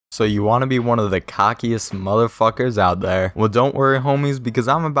So you want to be one of the cockiest motherfuckers out there? Well, don't worry homies, because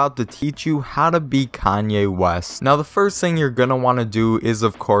I'm about to teach you how to be Kanye West. Now the first thing you're gonna want to do is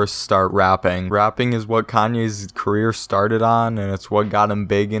of course start rapping. Rapping is what Kanye's career started on, and it's what got him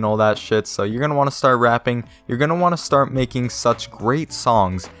big and all that shit. So you're gonna want to start rapping. You're gonna want to start making such great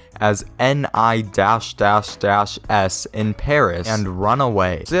songs as N.I-S in Paris and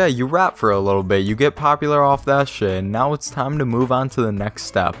Runaway. So yeah, you rap for a little bit, you get popular off that shit, and now it's time to move on to the next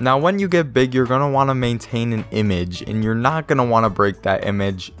step. Now when you get big, you're gonna want to maintain an image, and you're not gonna want to break that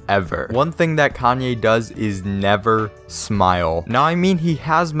image ever. One thing that Kanye does is never smile. Now I mean, he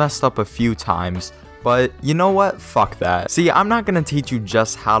has messed up a few times, but you know what? Fuck that. See, I'm not gonna teach you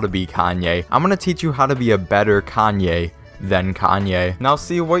just how to be Kanye. I'm gonna teach you how to be a better Kanye than Kanye. Now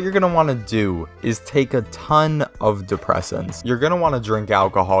see, what you're gonna want to do is take a ton of depressants. You're gonna want to drink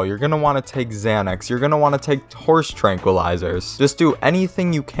alcohol, you're gonna want to take Xanax, you're gonna want to take horse tranquilizers. Just do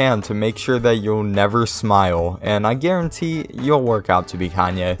anything you can to make sure that you'll never smile, and I guarantee you'll work out to be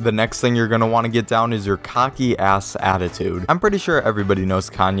Kanye. The next thing you're gonna want to get down is your cocky ass attitude. I'm pretty sure everybody knows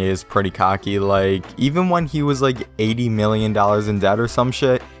Kanye is pretty cocky. Like, even when he was like $80 million in debt or some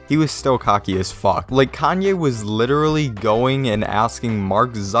shit, he was still cocky as fuck. Like, Kanye was literally going and asking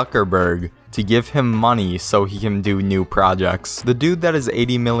Mark Zuckerberg to give him money so he can do new projects. The dude that is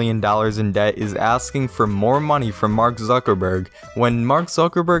 $80 million in debt is asking for more money from Mark Zuckerberg when Mark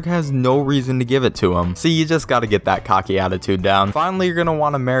Zuckerberg has no reason to give it to him. See, you just gotta get that cocky attitude down. Finally, you're gonna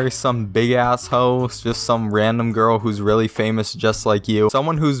wanna marry some big ass hoe, just some random girl who's really famous just like you.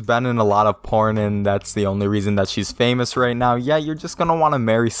 Someone who's been in a lot of porn and that's the only reason that she's famous right now. Yeah, you're just gonna wanna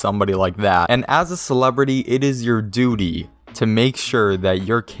marry somebody like that. And as a celebrity, it is your duty to make sure that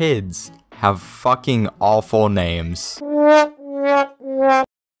your kids have fucking awful names.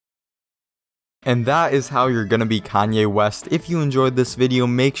 And that is how you're gonna be Kanye West. If you enjoyed this video,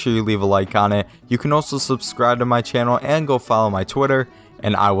 make sure you leave a like on it. You can also subscribe to my channel and go follow my Twitter.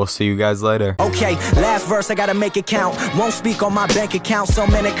 And I will see you guys later. Okay, last verse, I gotta make it count. Won't speak on my bank account. So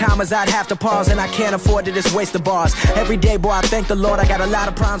many commas, I'd have to pause. And I can't afford to just waste the bars. Every day, boy, I thank the Lord. I got a lot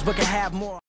of problems, but can have more.